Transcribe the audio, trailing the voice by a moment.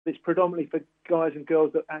it's predominantly for guys and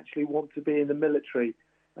girls that actually want to be in the military.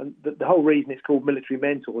 And the whole reason it's called Military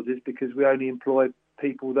Mentors is because we only employ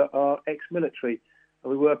people that are ex-military.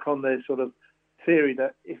 And we work on the sort of theory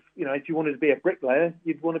that if you wanted to be a bricklayer,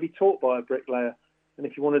 you'd want to be taught by a bricklayer. And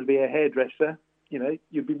if you wanted to be a hairdresser,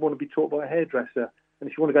 you'd want to be taught by a hairdresser. And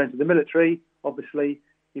if you want to go into the military, obviously,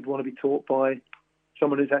 you'd want to be taught by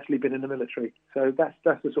someone who's actually been in the military. So that's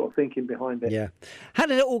the sort of thinking behind it. Yeah. How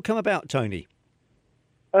did it all come about, Tony?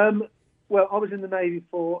 Well, I was in the Navy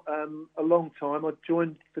for a long time. I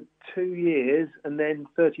joined for 2 years, and then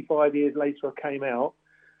 35 years later, I came out.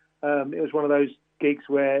 It was one of those gigs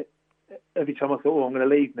where every time I thought, "Oh, I'm going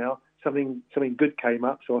to leave now," something good came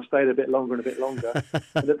up, so I stayed a bit longer and a bit longer,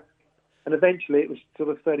 and eventually it was sort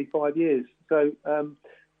of 35 years. So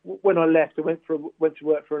when I left, I went to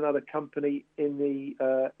work for another company in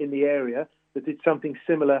the area that did something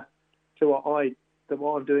similar to what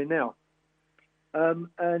I'm doing now.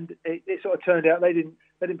 And it sort of turned out they didn't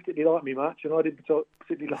particularly like me much, and I didn't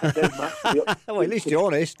particularly like them much. Well, at least you're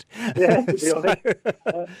honest. Yeah, to be honest.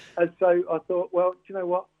 And so I thought, well, do you know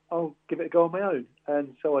what? I'll give it a go on my own.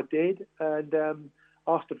 And so I did, and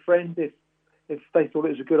asked a friend if they thought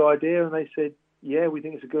it was a good idea, and they said, yeah, we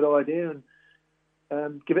think it's a good idea,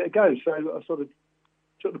 and give it a go. So I sort of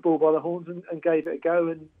took the bull by the horns and gave it a go,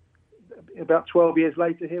 and about 12 years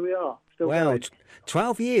later, here we are. Wow,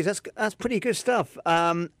 12 years, that's pretty good stuff.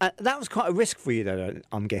 That was quite a risk for you, though,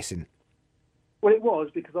 I'm guessing. Well, it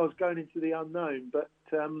was, because I was going into the unknown, but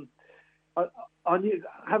I knew,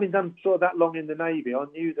 having done sort of that long in the Navy, I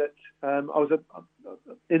knew that I was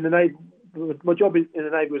in the Navy. My job in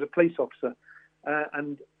the Navy was a police officer,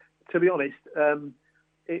 and to be honest,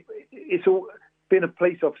 it's all being a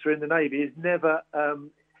police officer in the Navy is never.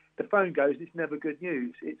 The phone goes, it's never good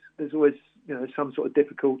news. There's always some sort of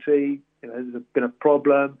difficulty. There's been a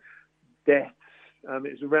problem, deaths.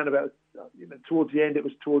 It was around about towards the end. It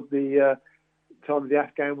was towards the time of the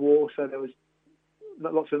Afghan war, so there was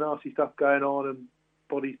lots of nasty stuff going on and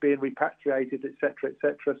bodies being repatriated, etc.,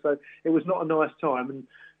 etc. So it was not a nice time.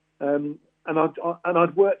 And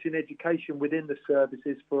I'd worked in education within the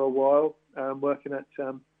services for a while, working at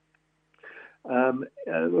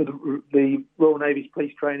the Royal Navy's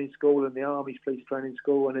Police Training School and the Army's Police Training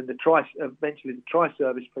School, and in eventually the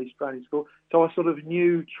Tri-Service Police Training School. So I sort of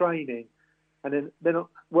knew training, and then I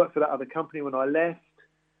worked for that other company when I left,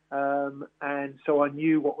 and so I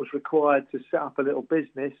knew what was required to set up a little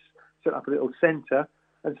business, set up a little centre.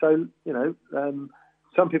 And so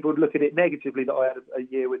some people would look at it negatively that I had a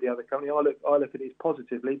year with the other company. I look at it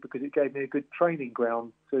positively because it gave me a good training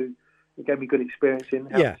ground to. It gave me good experience in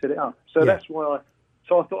how to set it up. So that's why I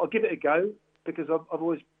thought I'll give it a go, because I've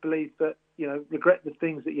always believed that, regret the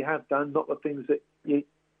things that you have done, not the things that you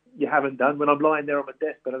haven't done. When I'm lying there on my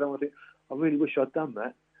deathbed, I don't want to think, I really wish I'd done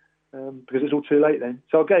that, because it's all too late then.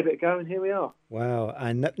 So I gave it a go, and here we are. Wow,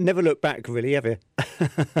 and never look back, really, have you?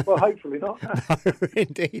 Well, hopefully not. No,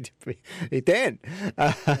 indeed, it didn't.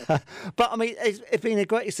 But I mean, it's been a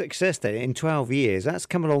great success then in 12 years. That's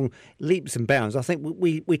come along leaps and bounds. I think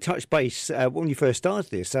we touched base when you first started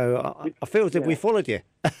this, so I feel as if we followed you.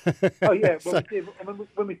 Oh yeah, well, we did.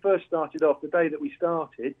 When we first started off, the day that we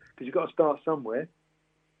started, because you've got to start somewhere.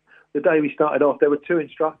 The day we started off, there were 2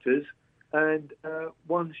 instructors and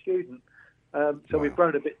 1 student. So wow. We've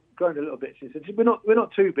grown a little bit since then. We're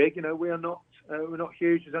not too big, we're not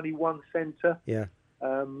huge. There's only 1 centre. Yeah.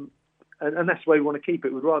 And that's the way we want to keep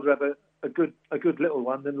it. We'd rather have a good little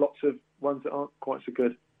one than lots of ones that aren't quite so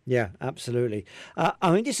good. Yeah, absolutely.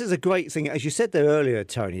 I mean, this is a great thing, as you said there earlier,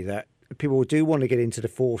 Tony, that people do want to get into the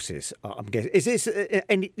forces. I'm guessing, is this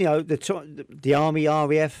the Army,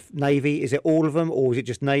 RAF, Navy? Is it all of them, or is it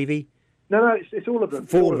just Navy? No, it's all of them.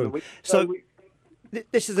 All of them.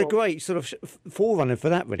 This is a great sort of forerunner for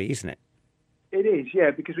that, really, isn't it? It is,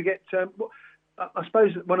 yeah, because we get. I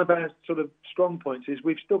suppose one of our sort of strong points is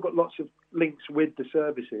we've still got lots of links with the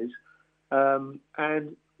services,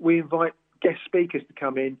 and we invite guest speakers to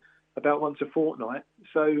come in about once a fortnight.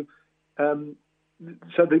 So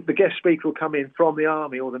the guest speaker will come in from the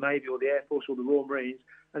Army or the Navy or the Air Force or the Royal Marines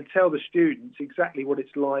and tell the students exactly what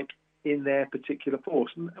it's like in their particular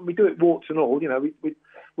force, and we do it warts and all.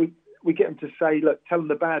 We get them to say, look, tell them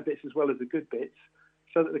the bad bits as well as the good bits,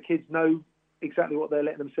 so that the kids know exactly what they're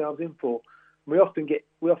letting themselves in for. We often get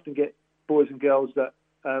boys and girls that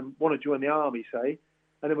want to join the Army, say,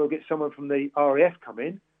 and then we'll get someone from the RAF come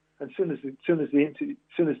in, and as soon as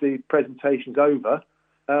the presentation's over,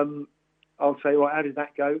 I'll say, well, how did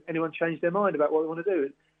that go? Anyone change their mind about what they want to do?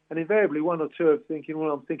 And invariably, 1 or 2 are thinking,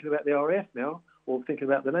 well, I'm thinking about the RAF now, or thinking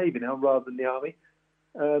about the Navy now, rather than the Army.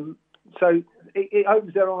 So it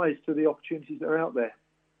opens their eyes to the opportunities that are out there.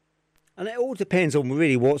 And it all depends on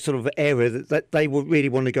really what sort of area that they would really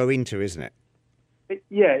want to go into, isn't it?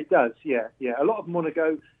 Yeah, it does. Yeah, yeah. A lot of them want to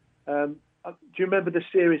go. Do you remember the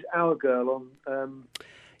series Our Girl on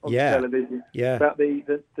Yeah, television yeah. about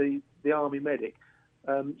the army medic?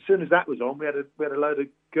 As soon as that was on, we had a load of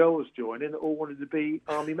girls joining that all wanted to be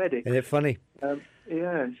army medics. Isn't it funny?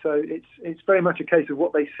 Yeah, so it's very much a case of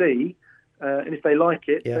what they see, and if they like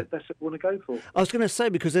it, Yeah. that's what they want to go for. I was going to say,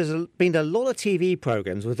 because there's been a lot of TV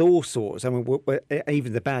programs with all sorts. I mean,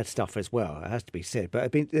 even the bad stuff as well. It has to be said.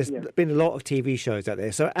 But there's been a lot of TV shows out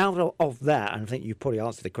there. So out of that, and I think you probably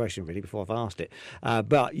answered the question really before I've asked it.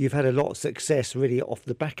 But you've had a lot of success really off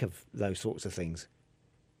the back of those sorts of things.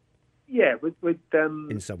 Yeah, with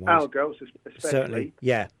in some ways. Our Girls especially. Certainly,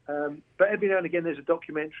 yeah. But every now and again, there's a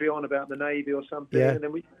documentary on about the Navy or something, Yeah. and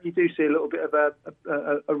then you do see a little bit of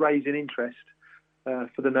a raise in interest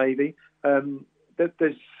for the Navy. There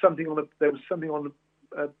was something on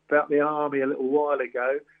about the Army a little while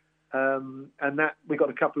ago, and that we got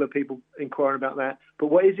a couple of people inquiring about that. But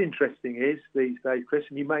what is interesting is these days, Chris,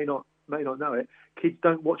 and you may not know it, kids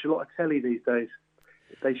don't watch a lot of telly these days.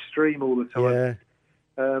 They stream all the time.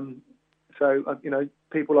 Yeah. So,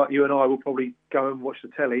 people like you and I will probably go and watch the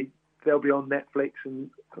telly. They'll be on Netflix and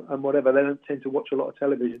whatever. They don't tend to watch a lot of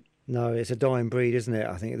television. No, it's a dying breed, isn't it?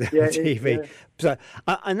 I think the Yeah, TV. yeah. So,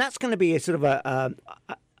 and that's going to be a sort of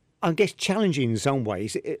I guess, challenging in some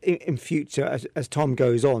ways in future as time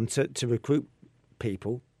goes on to recruit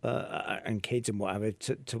people and kids and whatever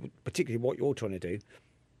to particularly what you're trying to do.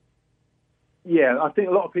 Yeah, I think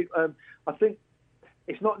a lot of people. I think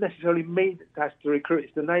it's not necessarily me that has to recruit.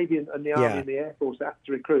 It's the Navy and the Army and the Air Force that have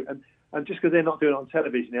to recruit. And just because they're not doing it on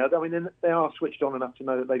television now, I mean, they are switched on enough to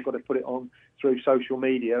know that they've got to put it on through social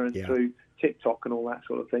media and through TikTok and all that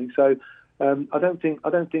sort of thing. So I don't think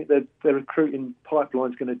the recruiting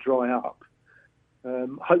pipeline's going to dry up.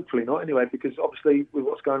 Hopefully not, anyway, because obviously with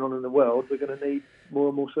what's going on in the world, we're going to need more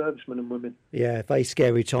and more servicemen and women. Yeah, very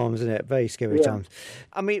scary times, isn't it? Very scary times.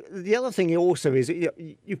 I mean, the other thing also is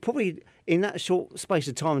you probably, in that short space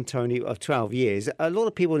of time, Tony, of 12 years, a lot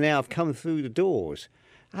of people now have come through the doors.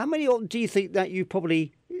 How many do you think that you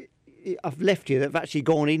probably have left you that have actually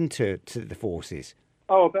gone into the forces?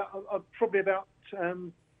 Oh, probably about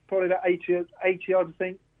 80, I would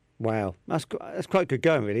think. Wow, that's quite good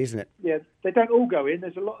going, really, isn't it? Yeah, they don't all go in.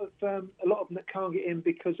 There's a lot of them that can't get in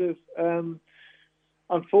because of,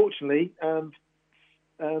 unfortunately,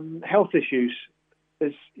 health issues.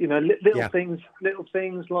 There's little things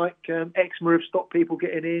like eczema have stopped people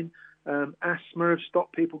getting in, asthma have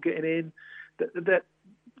stopped people getting in.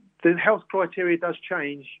 The health criteria does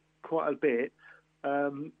change quite a bit,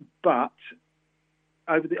 but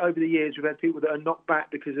over the years we've had people that are knocked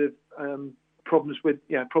back because of problems with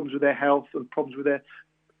their health and problems with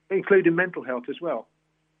including mental health as well.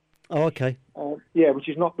 Oh, okay. Which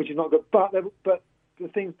is not good. But the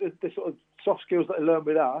things, the sort of soft skills that they learn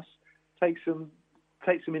with us takes them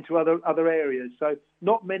into other areas. So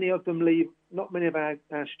not many of them leave. Not many of our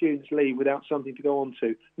students leave without something to go on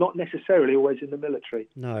to. Not necessarily always in the military.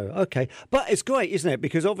 No, okay, but it's great, isn't it?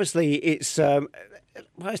 Because obviously it's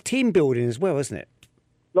team building as well, isn't it?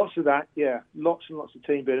 Lots of that, yeah. Lots and lots of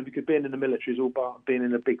team building, because being in the military is all about being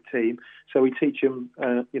in a big team. So we teach them,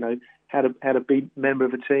 how to be a member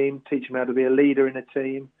of a team, teach them how to be a leader in a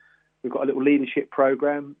team. We've got a little leadership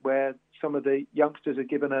program where some of the youngsters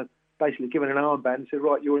are basically given an armband and say,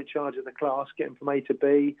 right, you're in charge of the class, get them from A to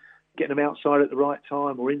B, getting them outside at the right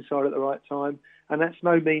time or inside at the right time. And that's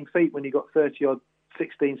no mean feat when you've got 30-odd,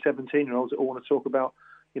 16, 17-year-olds that all want to talk about,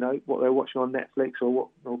 what they're watching on Netflix or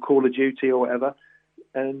Call of Duty or whatever.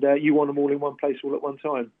 And you want them all in one place all at one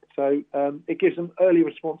time. So it gives them early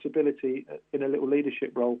responsibility in a little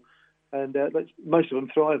leadership role. And most of them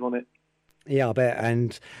thrive on it. Yeah, I bet.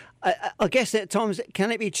 And I guess at times,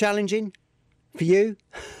 can it be challenging for you?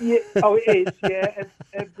 Yeah. Oh, it is, yeah.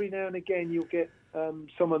 Every now and again, you'll get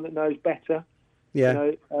someone that knows better.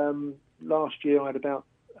 Yeah. Last year, I had about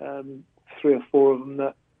 3 or 4 of them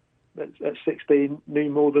that at 16 knew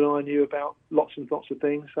more than I knew about lots and lots of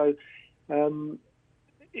things. So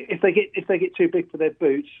if they get too big for their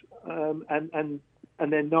boots and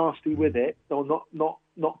they're nasty with it, or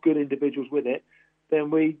not good individuals with it, then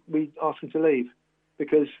we ask them to leave,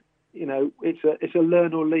 because it's a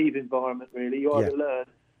learn or leave environment, really. You either learn,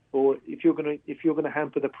 or if you're going to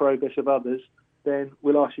hamper the progress of others, then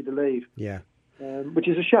we'll ask you to leave. Yeah, which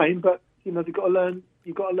is a shame, but they've got to learn.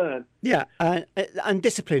 You've got to learn. Yeah, and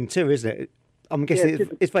discipline too, isn't it? I'm guessing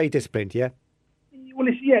it's very disciplined. Yeah. Well,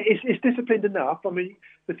 it's disciplined enough. I mean,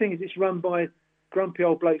 the thing is, it's run by grumpy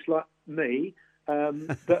old blokes like me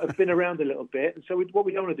that have been around a little bit. And so what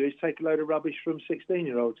we don't want to do is take a load of rubbish from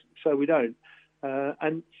 16-year-olds. So we don't.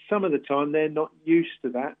 And some of the time they're not used to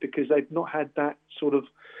that because they've not had that sort of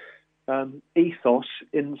ethos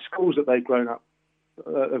in the schools that they've grown up,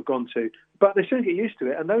 have gone to. But they soon get used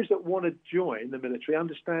to it. And those that want to join the military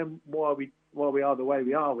understand why we are the way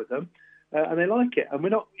we are with them. And they like it. And we're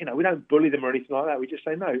not, we don't bully them or anything like that. We just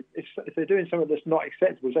say, no, if they're doing something that's not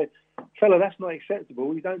acceptable, we say, fella, that's not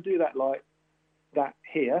acceptable. You don't do that like that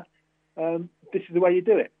here. This is the way you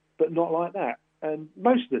do it, but not like that. And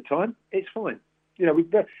most of the time, it's fine.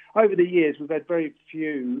 Over the years, we've had very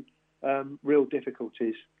few real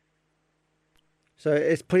difficulties. So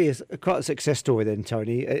it's quite a success story then,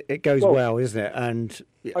 Tony. It goes well, isn't it? And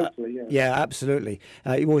hopefully, yeah. Yeah, absolutely.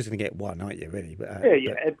 You're always going to get one, aren't you, really? But,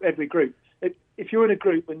 every group. If you're in a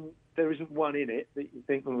group and there isn't one in it that you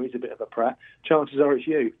think, he's a bit of a prat, chances are it's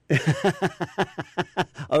you.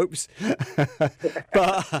 Oops.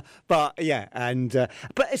 but yeah,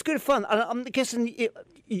 but it's good fun. I'm guessing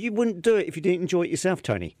you wouldn't do it if you didn't enjoy it yourself,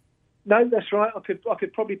 Tony. No, that's right. I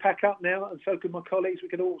could probably pack up now, and so could my colleagues. We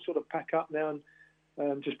could all sort of pack up now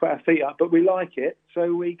and just put our feet up. But we like it,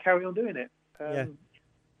 so we carry on doing it.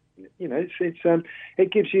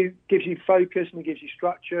 It gives you focus and it gives you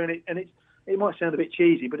structure, and it might sound a bit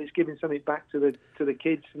cheesy, but it's giving something back to the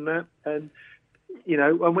kids and that. And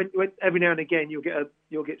and when every now and again you'll get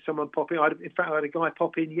someone pop in. In fact, I had a guy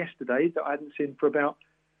pop in yesterday that I hadn't seen for about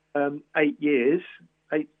 8 years.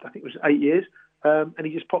 I think it was 8 years. And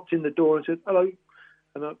he just popped in the door and said hello,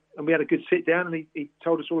 and we had a good sit down. And he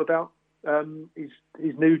told us all about his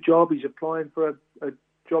new job. He's applying for a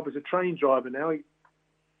job as a train driver now.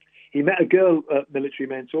 He met a girl at Military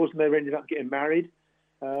Mentors, and they ended up getting married.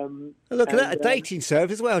 Look at that, a dating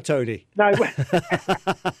service as well, Tony. No,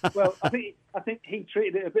 well, I think he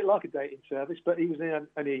treated it a bit like a dating service, but he was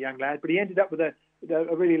only a young lad. But he ended up with a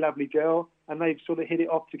really lovely girl, and they've sort of hit it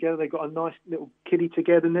off together. They've got a nice little kiddie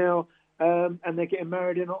together now. And they're getting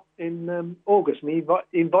married in August, and he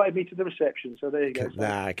invited me to the reception. So there you go.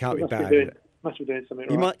 Nah, can't be bad. Must be doing something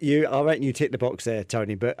right. I reckon you tick the box there,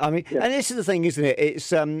 Tony. But I mean, and this is the thing, isn't it?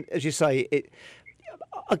 It's as you say,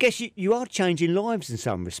 I guess you are changing lives in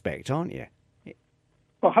some respect, aren't you?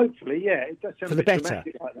 Well, hopefully, yeah. It does sound for a the bit better.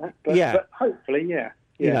 Like that, but hopefully, yeah.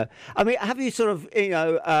 I mean, have you sort of,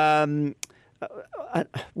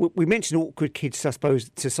 we mentioned awkward kids, I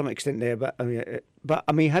suppose, to some extent there, but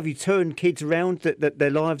I mean, have you turned kids around,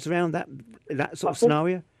 their lives around that sort of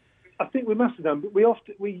scenario? I think we must have done, but we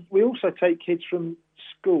also take kids from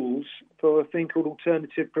schools for a thing called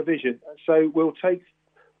alternative provision. So we'll take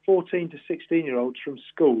 14 to 16-year-olds from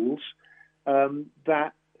schools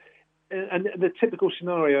that, and the typical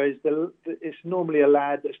scenario is it's normally a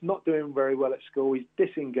lad that's not doing very well at school. He's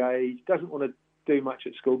disengaged, doesn't want to do much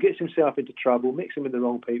at school, gets himself into trouble, mixing with the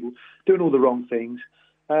wrong people, doing all the wrong things.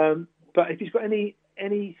 But if he's got any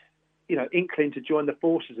inkling to join the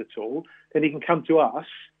forces at all, then he can come to us,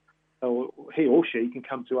 or he or she can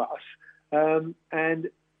come to us. And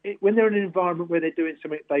when they're in an environment where they're doing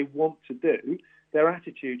something they want to do, their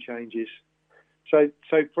attitude changes. So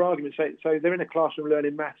for argument's sake, so they're in a classroom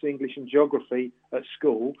learning maths, English, and geography at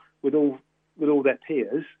school with all their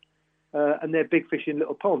peers, and they're big fish in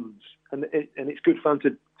little ponds. And it's good fun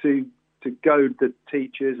to goad the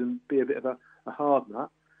teachers and be a bit of a hard nut.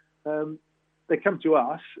 They come to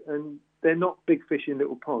us and they're not big fish in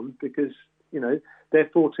little ponds because they're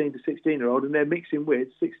 14 to 16-year-old and they're mixing with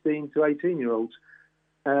 16 to 18-year-olds,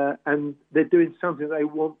 and they're doing something they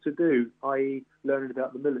want to do, i.e., learning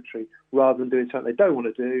about the military, rather than doing something they don't want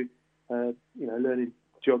to do, learning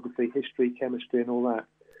geography, history, chemistry, and all that.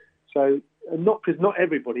 So, because not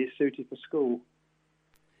everybody is suited for school.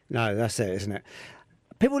 No, that's it, isn't it?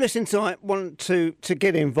 People listening tonight want to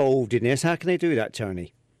get involved in this. How can they do that,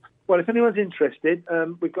 Tony? Well, if anyone's interested,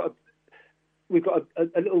 we've got a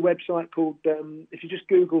little website called, if you just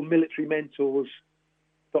Google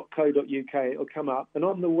militarymentors.co.uk, it'll come up. And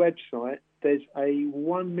on the website, there's a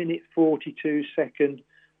 1 minute 42 second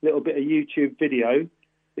little bit of YouTube video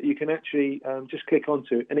that you can actually just click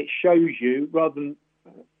onto, and it shows you, rather than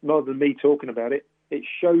me talking about it, it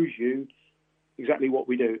shows you exactly what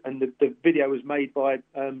we do. And the video was made by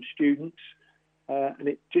students, and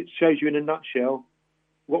it just shows you in a nutshell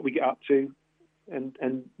what we get up to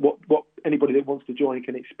and what anybody that wants to join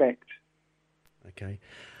can expect. Okay.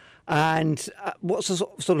 And what's the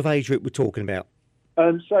sort of age group we're talking about?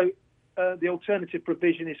 The alternative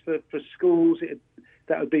provision is for schools.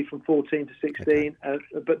 That would be from 14 to 16. Okay.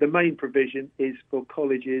 But the main provision is for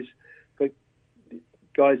colleges, for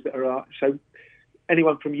guys that are... So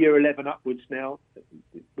anyone from year 11 upwards now,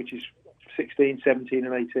 which is 16, 17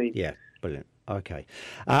 and 18. Yeah, brilliant. Okay.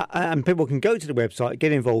 And people can go to the website,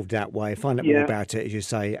 get involved that way, find out more about it, as you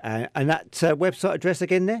say. And that website address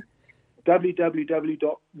again there?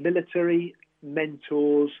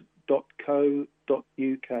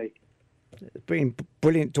 www.militarymentors.co.uk. It's been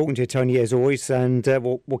brilliant talking to you, Tony, as always, and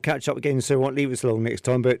we'll catch up again soon. Won't leave us long next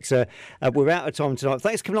time, but we're out of time tonight.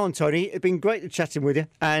 Thanks for coming on, Tony. It's been great chatting with you,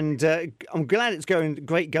 and I'm glad it's going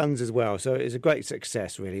great guns as well. So it's a great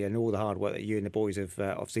success, really, and all the hard work that you and the boys have,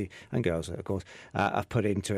 obviously, and girls, of course, have put into it.